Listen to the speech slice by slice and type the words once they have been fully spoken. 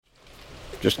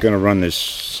just going to run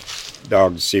this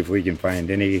dog to see if we can find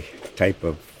any type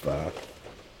of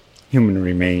human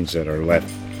remains that are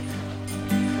left.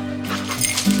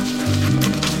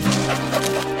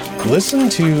 Listen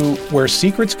to Where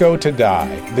Secrets Go to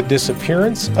Die, The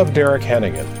Disappearance of Derek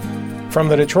Hennigan. From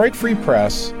the Detroit Free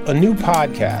Press, a new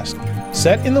podcast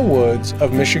set in the woods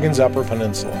of Michigan's Upper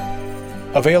Peninsula.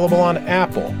 Available on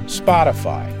Apple,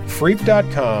 Spotify,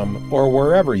 Freep.com, or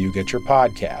wherever you get your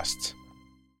podcasts.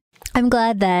 I'm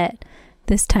glad that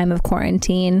this time of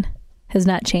quarantine has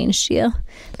not changed you,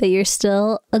 that you're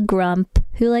still a grump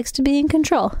who likes to be in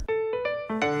control.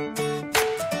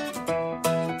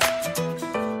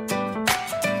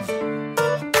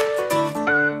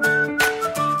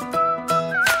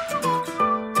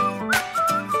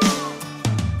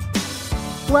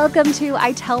 Welcome to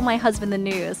I Tell My Husband the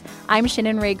News. I'm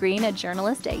Shannon Ray Green, a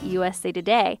journalist at USA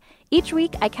Today. Each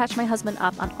week, I catch my husband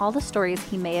up on all the stories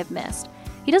he may have missed.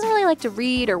 He doesn't really like to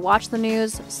read or watch the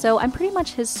news, so I'm pretty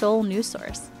much his sole news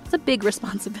source. It's a big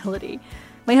responsibility.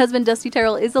 My husband, Dusty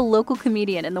Terrell, is a local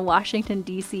comedian in the Washington,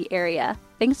 D.C. area.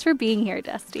 Thanks for being here,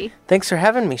 Dusty. Thanks for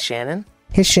having me, Shannon.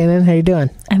 Hey, Shannon. How you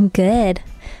doing? I'm good.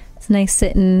 It's nice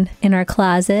sitting in our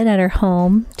closet at our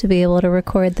home to be able to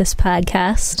record this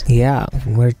podcast. Yeah,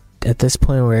 we're at this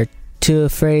point, we're too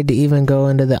afraid to even go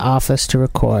into the office to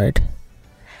record.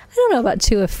 I don't know about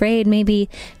too afraid, maybe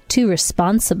too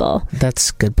responsible. That's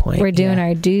a good point. We're doing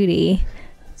our duty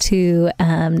to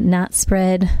not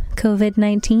spread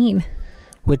COVID-19.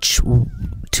 Which,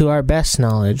 to our best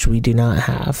knowledge, we do not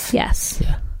have. Yes.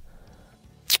 Yeah.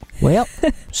 Well,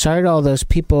 sorry to all those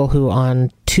people who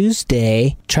on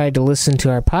Tuesday tried to listen to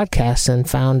our podcast and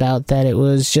found out that it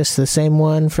was just the same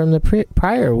one from the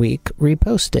prior week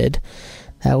reposted.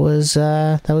 That was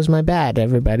my bad,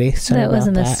 everybody. Sorry that was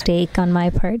a about mistake on my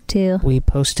part, too. We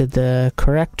posted the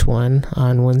correct one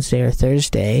on Wednesday or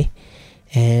Thursday,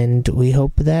 and we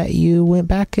hope that you went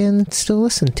back and still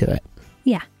listened to it.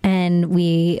 Yeah, and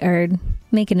we are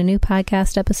making a new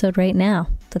podcast episode right now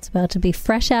that's about to be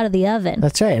fresh out of the oven.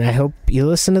 That's right, and I hope you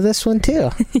listen to this one too.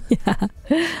 Yeah.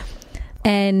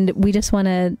 And we just want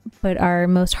to put our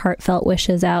most heartfelt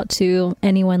wishes out to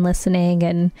anyone listening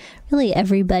and really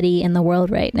everybody in the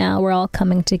world right now. We're all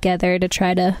coming together to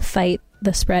try to fight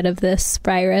the spread of this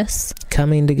virus.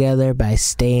 Coming together by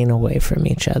staying away from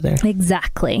each other.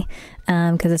 Exactly,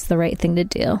 because it's the right thing to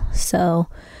do. So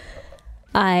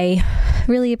I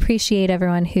really appreciate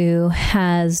everyone who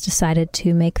has decided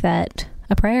to make that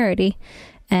a priority.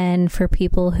 And for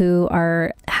people who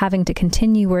are having to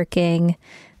continue working,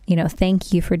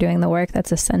 thank you for doing the work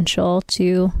that's essential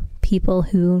to people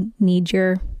who need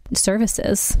your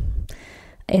services.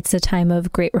 It's a time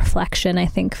of great reflection, I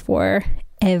think, for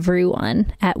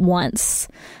everyone at once,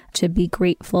 to be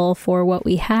grateful for what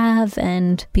we have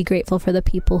and be grateful for the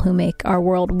people who make our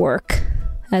world work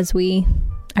as we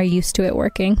are used to it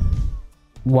working.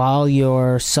 While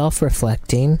you're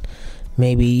self-reflecting,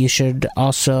 maybe you should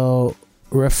also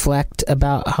reflect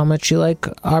about how much you like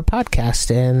our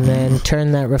podcast and then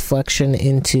turn that reflection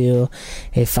into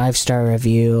a 5-star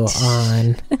review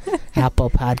on Apple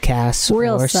Podcasts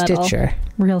or subtle. Stitcher.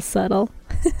 Real subtle.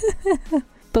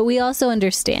 But we also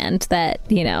understand that,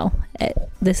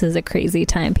 this is a crazy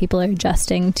time. People are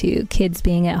adjusting to kids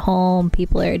being at home.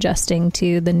 People are adjusting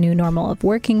to the new normal of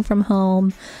working from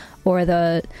home, or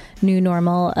the new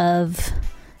normal of,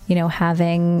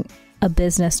 having a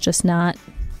business just not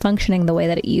functioning the way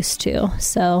that it used to.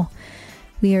 So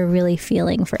we are really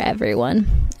feeling for everyone,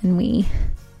 and we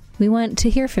want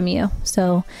to hear from you.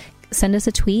 So send us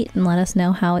a tweet and let us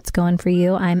know how it's going for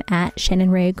you. I'm at Shannon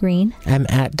Ray Green. I'm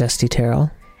at Dusty Terrell.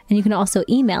 And you can also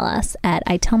email us at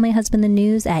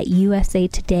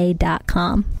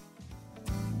itellmyhusbandthenews@usatoday.com.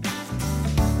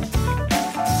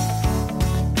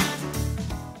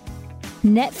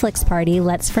 Netflix Party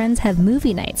lets friends have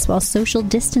movie nights while social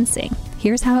distancing.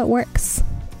 Here's how it works.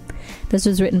 This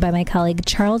was written by my colleague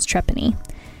Charles Trepany.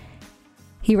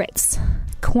 He writes,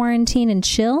 quarantine and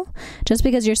chill? Just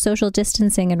because you're social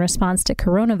distancing in response to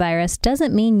coronavirus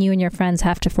doesn't mean you and your friends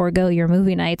have to forego your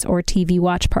movie nights or TV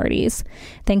watch parties.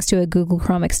 Thanks to a Google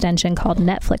Chrome extension called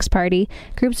Netflix Party,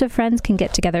 groups of friends can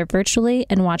get together virtually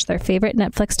and watch their favorite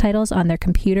Netflix titles on their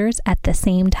computers at the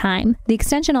same time. The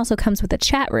extension also comes with a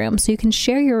chat room, so you can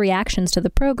share your reactions to the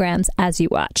programs as you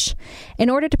watch. In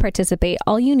order to participate,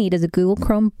 all you need is a Google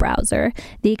Chrome browser,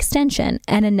 the extension,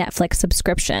 and a Netflix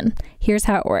subscription. Here's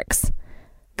how it works.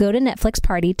 Go to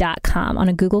netflixparty.com on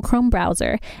a Google Chrome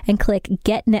browser and click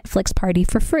Get Netflix Party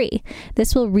for free.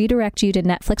 This will redirect you to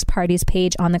Netflix Party's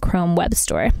page on the Chrome Web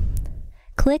Store.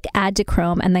 Click Add to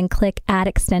Chrome and then click Add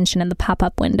Extension in the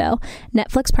pop-up window.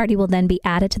 Netflix Party will then be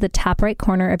added to the top right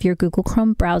corner of your Google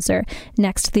Chrome browser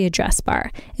next to the address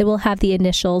bar. It will have the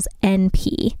initials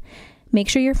NP. Make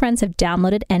sure your friends have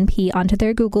downloaded NP onto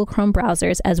their Google Chrome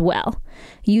browsers as well.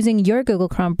 Using your Google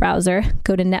Chrome browser,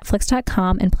 go to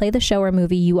netflix.com and play the show or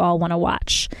movie you all want to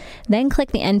watch. Then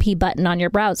click the NP button on your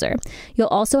browser. You'll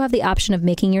also have the option of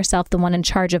making yourself the one in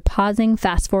charge of pausing,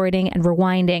 fast-forwarding, and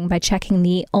rewinding by checking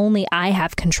the Only I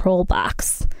Have Control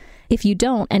box. If you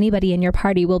don't, anybody in your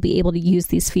party will be able to use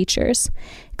these features.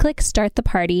 Click Start the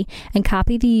Party and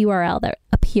copy the URL that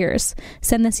appears.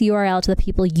 Send this URL to the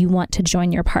people you want to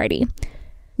join your party.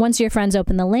 Once your friends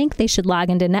open the link, they should log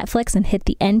into Netflix and hit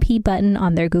the NP button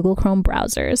on their Google Chrome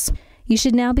browsers. You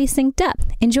should now be synced up.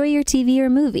 Enjoy your TV or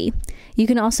movie. You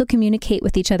can also communicate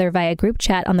with each other via group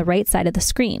chat on the right side of the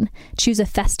screen. Choose a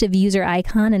festive user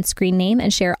icon and screen name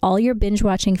and share all your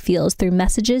binge-watching feels through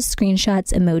messages,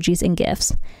 screenshots, emojis, and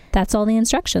GIFs. That's all the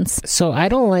instructions. So I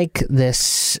don't like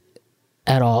this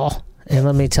at all. And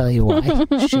let me tell you why,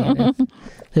 Shannon.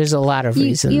 There's a lot of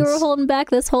reasons. You were holding back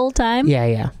this whole time?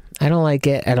 Yeah. I don't like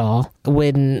it at all.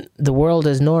 When the world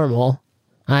is normal,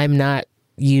 I'm not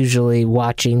usually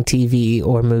watching TV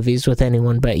or movies with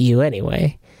anyone but you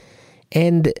anyway.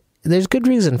 And there's good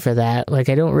reason for that. Like,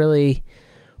 I don't really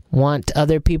want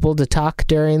other people to talk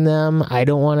during them. I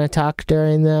don't want to talk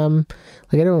during them.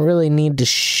 Like, I don't really need to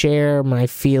share my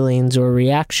feelings or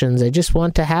reactions. I just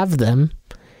want to have them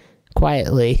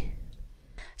quietly.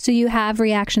 So you have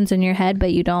reactions in your head,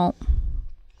 but you don't?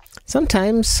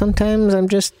 Sometimes I'm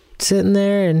just sitting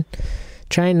there and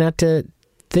trying not to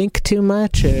think too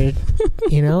much, or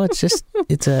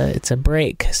it's a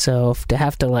break. So to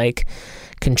have to like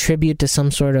contribute to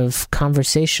some sort of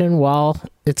conversation while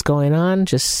it's going on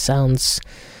just sounds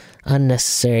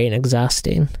unnecessary and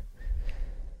exhausting.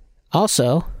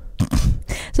 Also,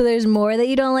 so there's more that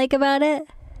you don't like about it?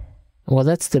 Well,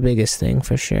 that's the biggest thing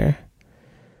for sure.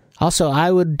 Also,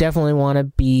 I would definitely want to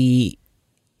be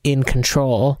in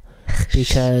control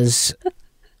because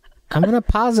I'm going to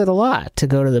pause it a lot to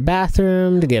go to the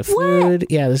bathroom, to get food.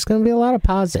 What? Yeah, there's going to be a lot of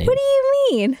pausing. What do you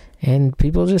mean? And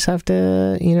people just have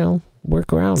to,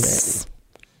 work around it.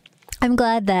 I'm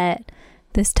glad that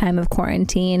this time of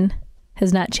quarantine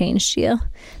has not changed you,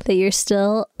 that you're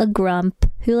still a grump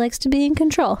who likes to be in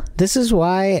control. This is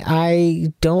why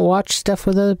I don't watch stuff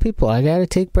with other people. I got to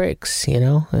take breaks,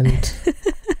 and...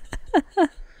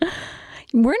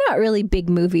 We're not really big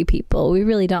movie people. We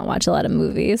really don't watch a lot of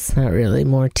movies. Not really.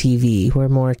 More TV. We're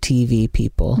more TV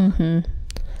people.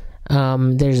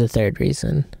 Mm-hmm. There's a third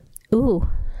reason. Ooh.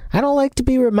 I don't like to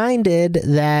be reminded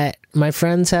that my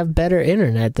friends have better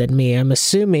internet than me. I'm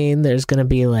assuming there's going to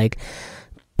be like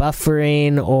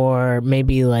buffering, or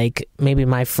maybe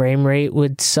my frame rate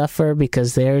would suffer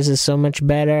because theirs is so much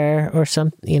better or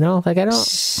something, like I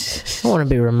don't want to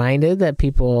be reminded that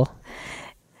people...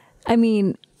 I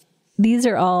mean, these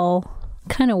are all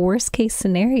kind of worst case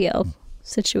scenario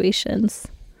situations.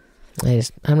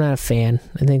 I'm not a fan.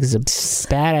 I think it's a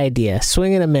bad idea.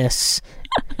 Swing and a miss.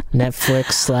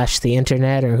 Netflix / the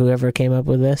internet, or whoever came up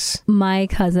with this. My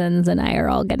cousins and I are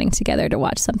all getting together to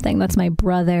watch something. That's my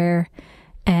brother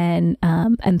and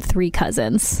 3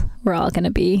 cousins. We're all going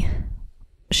to be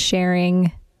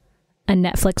sharing a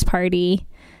Netflix party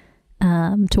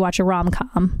to watch a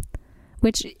rom-com,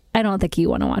 which I don't think you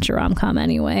want to watch a rom-com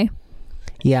anyway.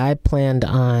 Yeah, I planned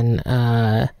on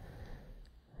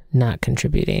not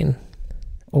contributing,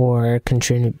 or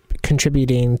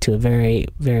contributing to a very,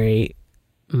 very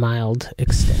mild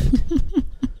extent.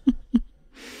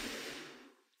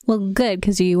 Well, good,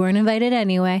 because you weren't invited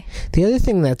anyway. The other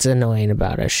thing that's annoying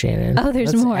about us, Shannon. Oh,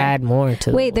 there's let's more. Add more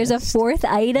to. Wait, there's a fourth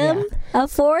item? Yeah. A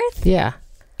fourth? Yeah.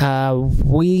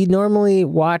 We normally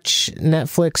watch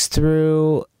Netflix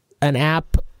through an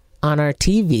app on our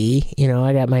TV.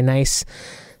 I got my nice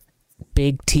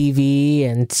big TV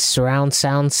and surround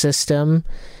sound system,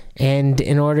 and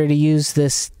in order to use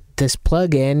this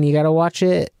plug-in, you got to watch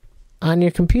it on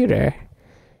your computer,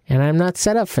 and I'm not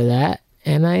set up for that,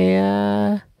 and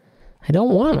I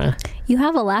don't wanna. You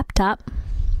have a laptop.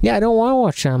 Yeah, I don't want to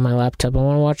watch it on my laptop. I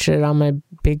want to watch it on my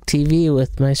big TV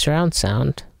with my surround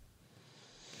sound.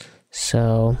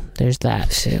 So there's that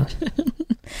too.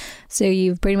 So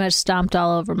you've pretty much stomped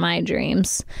all over my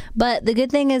dreams. But the good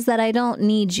thing is that I don't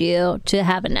need you to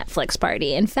have a Netflix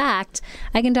party. In fact,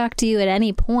 I can talk to you at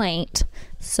any point.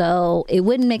 So it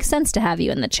wouldn't make sense to have you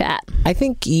in the chat. I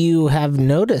think you have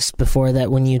noticed before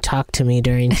that when you talk to me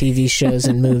during TV shows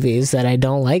and movies that I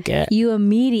don't like it. You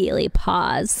immediately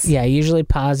pause. Yeah, I usually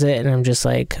pause it and I'm just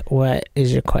like, what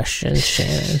is your question,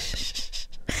 Shannon?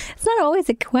 It's not always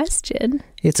a question.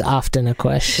 It's often a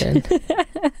question.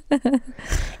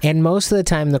 And most of the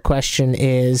time the question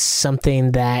is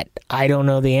something that I don't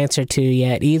know the answer to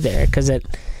yet either, because it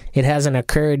hasn't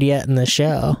occurred yet in the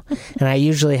show. And I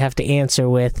usually have to answer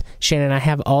with, Shannon, I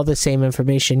have all the same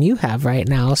information you have right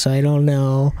now, so I don't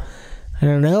know.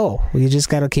 You just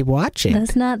got to keep watching.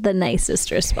 That's not the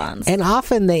nicest response. And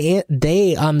often they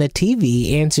on the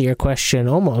TV answer your question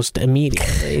almost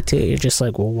immediately too. You're just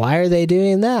like, well, why are they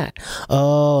doing that?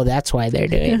 Oh, that's why they're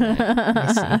doing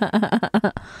that. I see.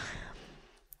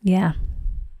 Yeah.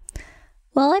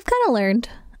 Well, I've kind of learned.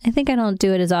 I think I don't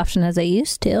do it as often as I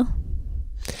used to.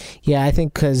 Yeah, I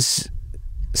think because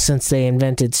since they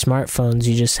invented smartphones,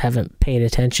 you just haven't paid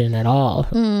attention at all.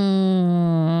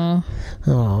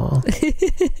 Oh.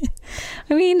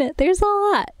 I mean, there's a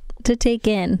lot to take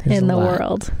in the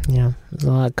world. Yeah, there's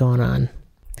a lot going on.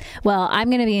 Well, I'm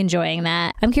going to be enjoying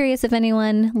that. I'm curious if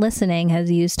anyone listening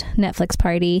has used Netflix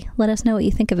Party. Let us know what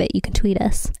you think of it. You can tweet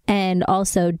us. And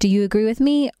also, do you agree with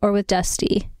me or with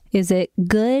Dusty? Is it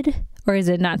good or is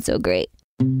it not so great?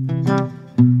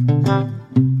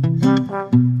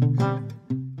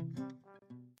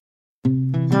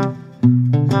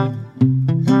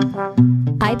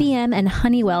 IBM and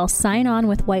Honeywell sign on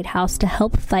with White House to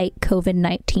help fight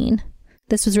COVID-19.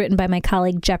 This was written by my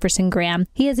colleague Jefferson Graham.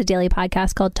 He has a daily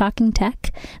podcast called Talking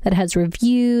Tech that has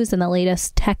reviews and the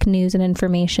latest tech news and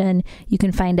information. You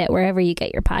can find it wherever you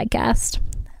get your podcast.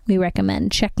 We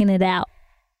recommend checking it out.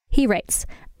 He writes,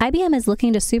 IBM is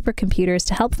looking to supercomputers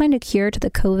to help find a cure to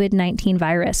the COVID-19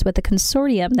 virus with a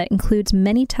consortium that includes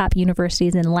many top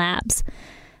universities and labs,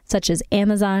 such as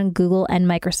Amazon, Google, and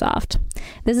Microsoft.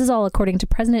 This is all according to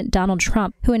President Donald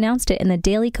Trump, who announced it in the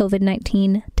daily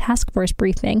COVID-19 task force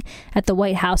briefing at the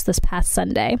White House this past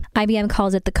Sunday. IBM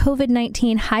calls it the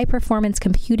COVID-19 High Performance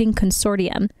Computing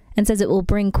Consortium and says it will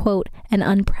bring, quote, an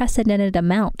unprecedented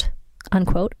amount,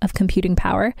 unquote, of computing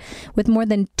power with more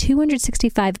than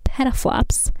 265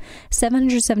 petaflops,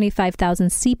 775,000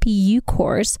 CPU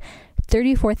cores,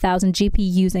 34,000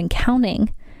 GPUs and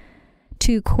counting,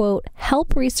 to, quote,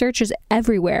 help researchers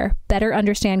everywhere better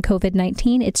understand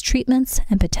COVID-19, its treatments,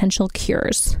 and potential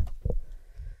cures.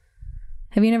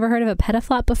 Have you never heard of a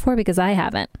petaflop before? Because I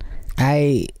haven't.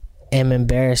 I am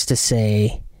embarrassed to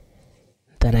say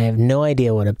that I have no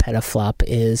idea what a petaflop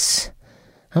is.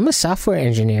 I'm a software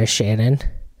engineer, Shannon.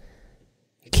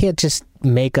 You can't just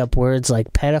make up words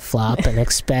like petaflop and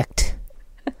expect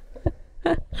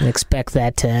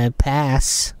that to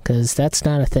pass, because that's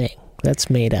not a thing.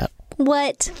 That's made up.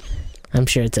 What? I'm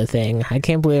sure it's a thing. I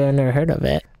can't believe I've never heard of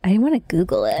it. I want to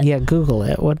Google it. Yeah, Google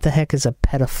it. What the heck is a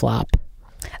petaflop?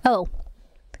 Oh,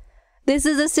 this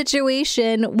is a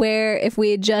situation where if we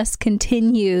had just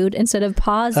continued instead of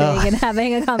pausing and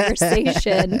having a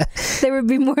conversation, there would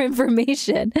be more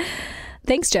information.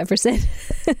 Thanks, Jefferson.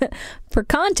 For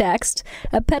context,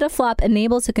 a petaflop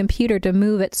enables a computer to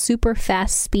move at super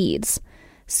fast speeds.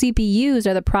 CPUs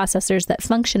are the processors that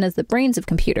function as the brains of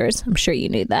computers. I'm sure you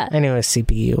knew that. I knew what a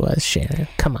CPU was, Shannon.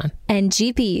 Come on. And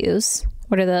GPUs,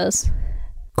 what are those?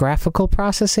 Graphical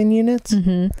processing units?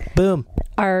 Mm-hmm. Boom.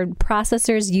 Are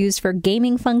processors used for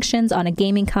gaming functions on a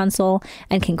gaming console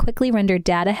and can quickly render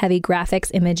data-heavy graphics,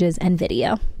 images, and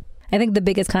video. I think the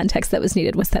biggest context that was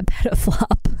needed was that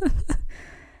petaflop.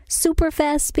 Super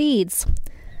fast speeds.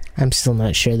 I'm still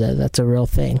not sure that that's a real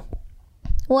thing.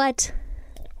 What?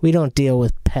 We don't deal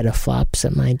with petaflops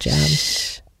at my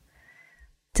job.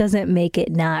 Doesn't make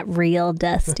it not real,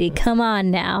 Dusty. Come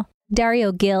on now.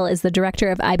 Dario Gil is the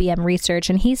director of IBM Research,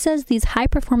 and he says these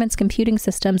high-performance computing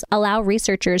systems allow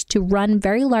researchers to run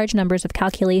very large numbers of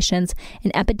calculations in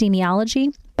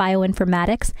epidemiology,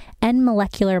 bioinformatics, and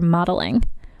molecular modeling.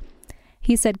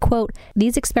 He said, quote,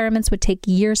 these experiments would take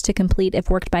years to complete if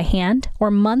worked by hand,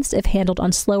 or months if handled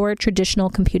on slower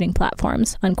traditional computing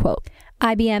platforms, unquote.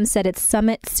 IBM said its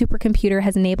Summit supercomputer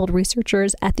has enabled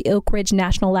researchers at the Oak Ridge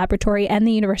National Laboratory and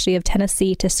the University of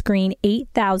Tennessee to screen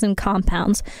 8,000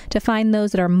 compounds to find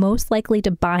those that are most likely to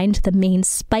bind to the main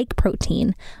spike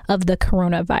protein of the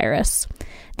coronavirus.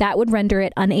 That would render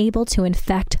it unable to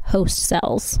infect host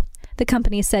cells. The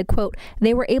company said, quote,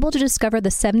 they were able to discover the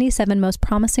 77 most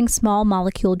promising small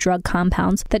molecule drug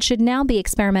compounds that should now be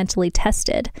experimentally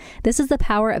tested. This is the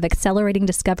power of accelerating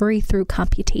discovery through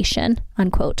computation,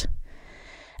 unquote.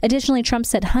 Additionally, Trump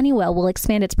said Honeywell will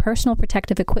expand its personal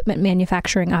protective equipment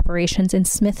manufacturing operations in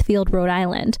Smithfield, Rhode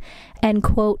Island, and,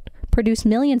 quote, produce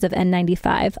millions of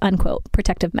N95, unquote,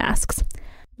 protective masks.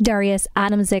 Darius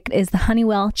Adamczyk is the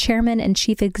Honeywell chairman and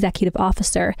chief executive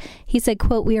officer. He said,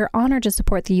 quote, we are honored to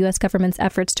support the U.S. government's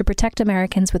efforts to protect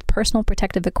Americans with personal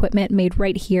protective equipment made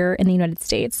right here in the United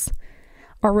States.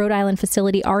 Our Rhode Island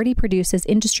facility already produces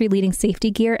industry-leading safety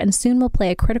gear and soon will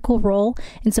play a critical role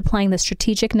in supplying the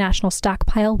strategic national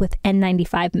stockpile with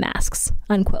N95 masks,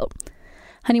 unquote.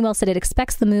 Honeywell said it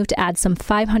expects the move to add some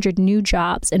 500 new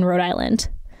jobs in Rhode Island.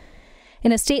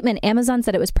 In a statement, Amazon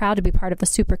said it was proud to be part of the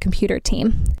supercomputer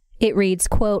team. It reads,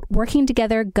 quote, working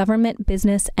together, government,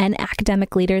 business, and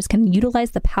academic leaders can utilize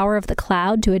the power of the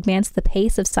cloud to advance the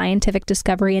pace of scientific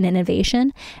discovery and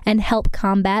innovation and help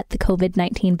combat the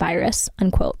COVID-19 virus,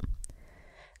 unquote.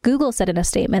 Google said in a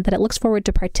statement that it looks forward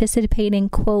to participating,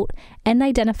 quote, and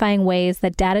identifying ways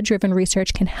that data-driven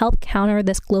research can help counter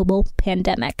this global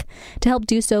pandemic. To help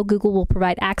do so, Google will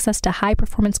provide access to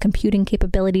high-performance computing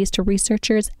capabilities to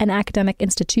researchers and academic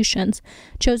institutions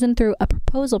chosen through a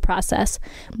proposal process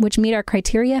which meet our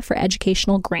criteria for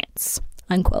educational grants,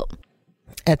 unquote.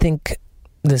 I think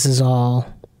this is all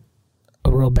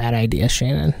a real bad idea,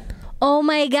 Shannon. Oh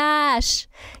my gosh.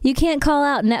 You can't call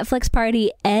out Netflix Party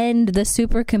and the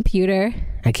supercomputer.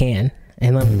 I can,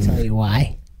 and let me tell you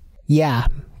why. Yeah,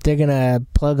 they're going to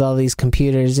plug all these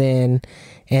computers in,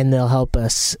 and they'll help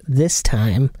us this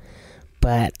time,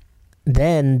 but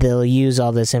then they'll use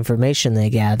all this information they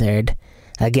gathered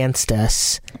against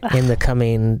us in the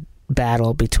coming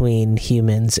battle between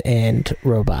humans and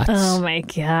robots. Oh my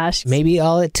gosh. Maybe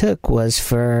all it took was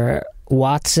for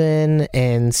Watson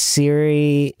and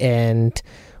Siri and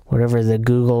whatever the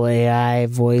Google AI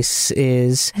voice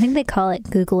is. I think they call it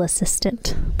Google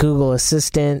Assistant. Google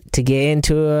Assistant to get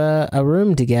into a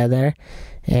room together.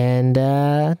 And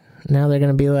now they're going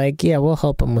to be like, yeah, we'll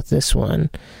help them with this one,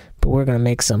 but we're going to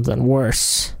make something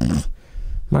worse.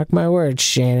 Mark my words,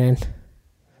 Shannon.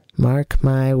 Mark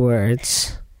my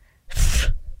words.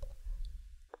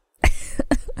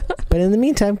 But in the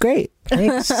meantime, great.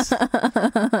 Thanks.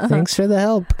 Thanks for the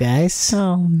help, guys.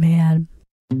 Oh, man.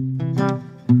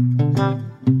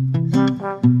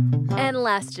 And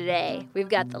last today, we've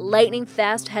got the lightning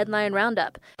fast headline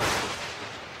roundup.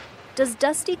 Does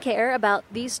Dusty care about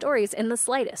these stories in the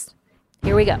slightest?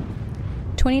 Here we go.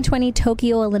 2020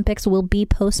 Tokyo Olympics will be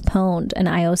postponed, an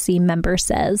IOC member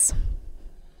says.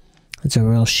 It's a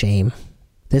real shame.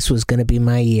 This was going to be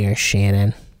my year,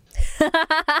 Shannon.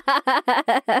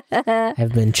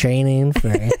 I've been training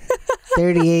for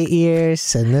 38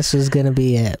 years, and this was going to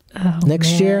be it.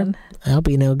 Next year, I'll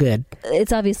be no good.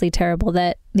 It's obviously terrible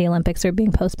that the Olympics are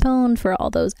being postponed for all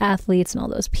those athletes and all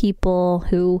those people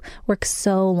who work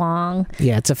so long.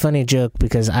 Yeah, it's a funny joke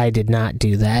because I did not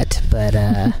do that, but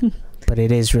but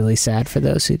it is really sad for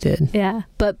those who did. Yeah,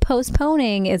 but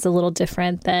postponing is a little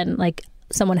different than like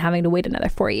someone having to wait another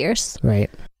 4 years.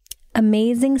 Right.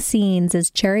 Amazing scenes as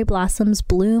cherry blossoms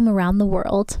bloom around the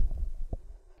world.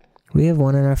 We have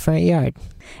one in our front yard.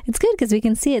 It's good because we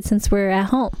can see it since we're at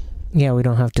home. Yeah, we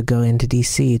don't have to go into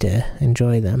DC to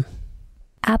enjoy them.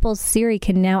 Apple's Siri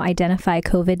can now identify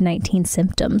COVID-19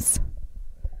 symptoms.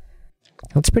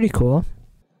 That's pretty cool.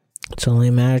 It's only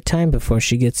a matter of time before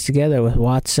she gets together with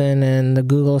Watson and the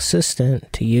Google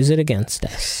Assistant to use it against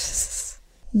us.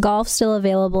 Golf still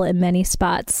available in many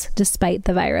spots despite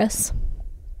the virus.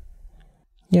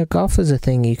 Yeah, golf is a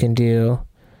thing you can do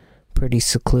pretty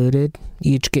secluded.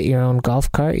 You each get your own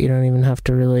golf cart. You don't even have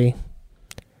to really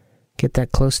get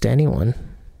that close to anyone.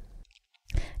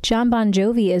 John Bon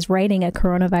Jovi is writing a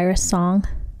coronavirus song.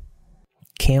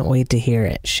 Can't wait to hear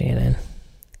it, Shannon.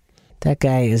 That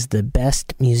guy is the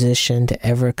best musician to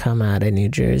ever come out of New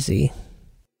Jersey.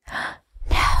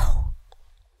 No.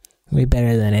 Way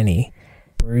better than any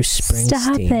Bruce Springsteen.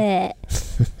 Stop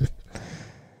it.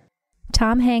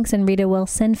 Tom Hanks and Rita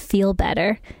Wilson feel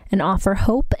better and offer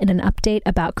hope in an update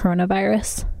about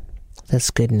coronavirus. That's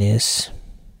good news.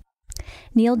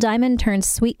 Neil Diamond turns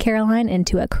Sweet Caroline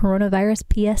into a coronavirus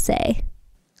PSA.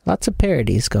 Lots of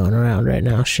parodies going around right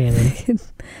now, Shannon.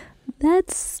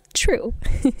 That's true.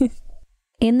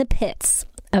 In the pits,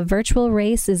 a virtual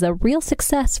race is a real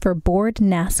success for bored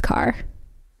NASCAR.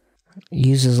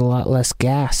 Uses a lot less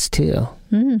gas, too.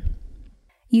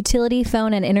 Utility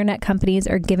phone and internet companies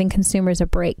are giving consumers a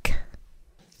break.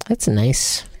 That's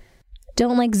nice.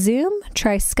 Don't like Zoom?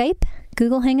 Try Skype,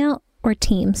 Google Hangout, or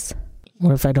Teams.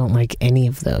 What if I don't like any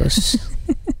of those?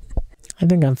 I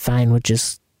think I'm fine with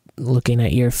just looking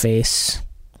at your face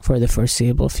for the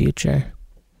foreseeable future.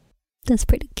 That's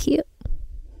pretty cute.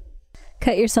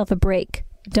 Cut yourself a break.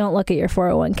 Don't look at your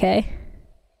 401k.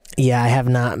 Yeah, I have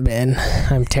not been.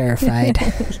 I'm terrified.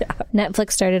 Yeah.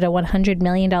 Netflix started a $100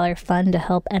 million fund to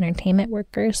help entertainment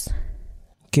workers.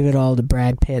 Give it all to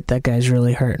Brad Pitt. That guy's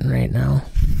really hurting right now.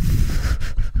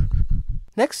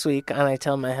 Next week on I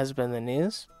Tell My Husband the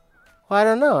News. Well, I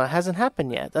don't know. It hasn't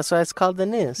happened yet. That's why it's called the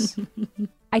news.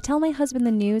 I Tell My Husband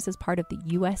the News is part of the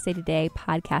USA Today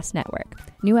Podcast Network.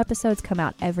 New episodes come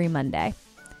out every Monday.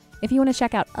 If you want to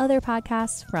check out other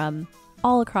podcasts from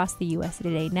all across the USA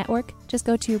Today network, just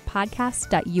go to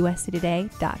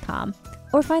podcast.usatoday.com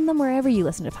or find them wherever you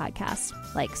listen to podcasts,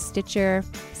 like Stitcher,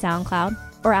 SoundCloud,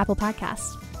 or Apple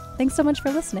Podcasts. Thanks so much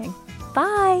for listening.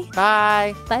 Bye.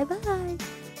 Bye. Bye-bye.